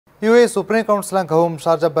UAE Supreme Council അംഗവും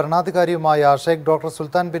Sharjah ഭരണാധികാരിയുമായ Sheikh doctor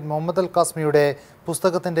Sultan bin Muhammad അൽ ഖാസ്മിയുടെ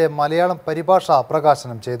പുസ്തകത്തിന്റെ മലയാളം പരിഭാഷ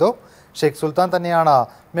പ്രകാശനം ചെയ്തു. ഷെയ്ഖ് സുൽത്താൻ തന്നെയാണ്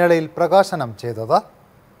മേളയിൽ പ്രകാശനം ചെയ്തത്.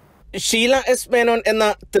 ഷീല എസ് മേനോൻ എന്ന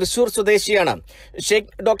തൃശൂർ സ്വദേശിയാണ്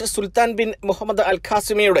Sheikh doctor Sultan bin Muhammad അൽ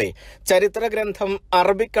ഖാസിമിയുടെ ചരിത്ര ഗ്രന്ഥം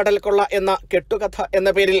അറബിക്കടൽ കൊള്ള എന്ന കെട്ടുകഥ എന്ന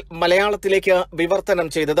പേരിൽ മലയാളത്തിലേക്ക് വിവർത്തനം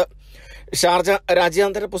ചെയ്തത്. ഷാർജ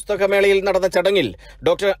രാജ്യാന്തര പുസ്തകമേളയിൽ നടന്ന ചടങ്ങിൽ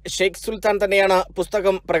ഡോക്ടർ ഷെയ്ഖ് സുൽത്താൻ തന്നെയാണ്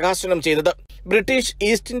പുസ്തകം പ്രകാശനം ചെയ്തത്. ബ്രിട്ടീഷ്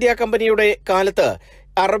ഈസ്റ്റ് ഇന്ത്യ കമ്പനിയുടെ കാലത്ത്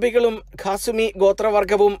അറബികളും ഖാസിമി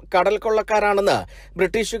ഗോത്രവർഗവും കടൽ കൊള്ളക്കാരാണെന്ന്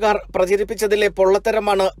ബ്രിട്ടീഷുകാർ പ്രചരിപ്പിച്ചതിലെ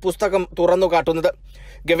പൊള്ളത്തരമാണ് പുസ്തകം തുറന്നുകാട്ടുന്നത്.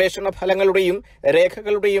 ഗവേഷണ ഫലങ്ങളുടെയും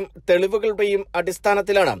രേഖകളുടെയും തെളിവുകളുടെയും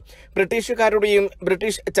അടിസ്ഥാനത്തിലാണ് ബ്രിട്ടീഷുകാരുടെയും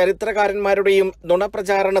ബ്രിട്ടീഷ് ചരിത്രകാരന്മാരുടെയും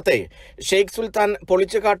നുണപ്രചാരണത്തെ ഷെയ്ഖ് സുൽത്താൻ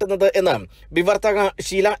പൊളിച്ചുകാട്ടുന്നത് എന്ന് വിവർത്തക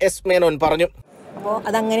ഷീല എസ് മേനോൻ പറഞ്ഞു. അപ്പോൾ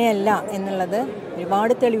അതങ്ങനെയല്ല എന്നുള്ളത്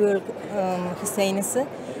ഒരുപാട് തെളിവുകൾ സയൻസ്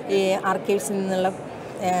ഈ ആർക്കൈവ്സിൽ നിന്നുള്ള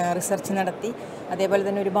റിസർച്ച് നടത്തി അതേപോലെ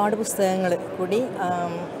തന്നെ ഒരുപാട് പുസ്തകങ്ങൾ കൂടി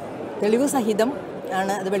തെളിവ് സഹിതം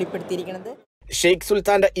ആണ് അത് വെളിപ്പെടുത്തിയിരിക്കുന്നത്. ഷെയ്ഖ്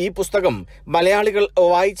സുൽത്താന്റെ ഈ പുസ്തകം മലയാളികൾ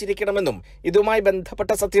വായിച്ചിരിക്കണമെന്നും ഇതുമായി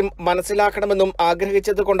ബന്ധപ്പെട്ട സത്യം മനസ്സിലാക്കണമെന്നും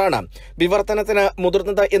ആഗ്രഹിച്ചതുകൊണ്ടാണ് വിവർത്തനത്തിന്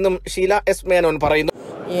മുതിർന്നത് എന്നും ഷീല എസ് മേനോൻ പറയുന്നു.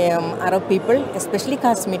 Arab people especially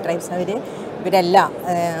Kashmir tribes ഇവരല്ല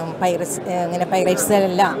അങ്ങനെ പൈറേറ്റ്സ്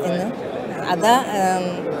അല്ല എന്ന് അത്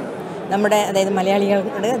നമ്മുടെ അതായത്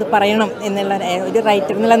മലയാളികളോട് അത് പറയണം എന്നുള്ള ഒരു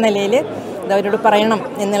റൈറ്റർ എന്നുള്ള നിലയിൽ അത് അവരോട് പറയണം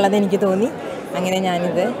എന്നുള്ളത് എനിക്ക് തോന്നി. അങ്ങനെ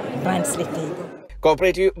ഞാനിത് ട്രാൻസ്ലേറ്റ് ചെയ്തു.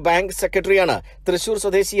 കോപ്പറേറ്റീവ് ബാങ്ക് സെക്രട്ടറിയാണ് തൃശൂർ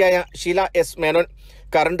സ്വദേശിയായ ഷീല എസ് മേനോൻ.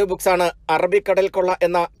 കറണ്ട് ബുക്സാണ് അറബിക്കടൽ കൊള്ള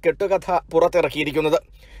എന്ന കെട്ടുകഥ പുറത്തിറക്കിയിരിക്കുന്നത്.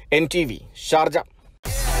 NTV Sharjah.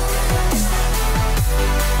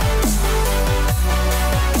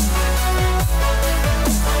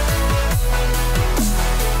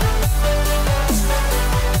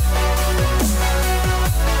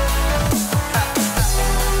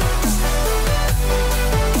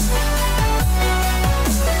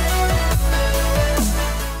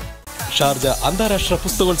 ഷാർജ അന്താരാഷ്ട്ര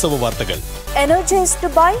പുസ്തകോത്സവ വാർത്തകൾ. Energized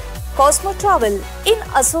by Cosmo Travel in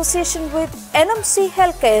association with NMC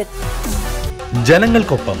Healthcare.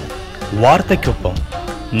 ജനങ്ങൾക്കൊപ്പം വാർത്തയ്ക്കൊപ്പം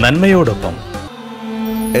നന്മയോടൊപ്പം.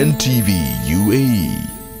 NTV UAE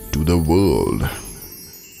to the world.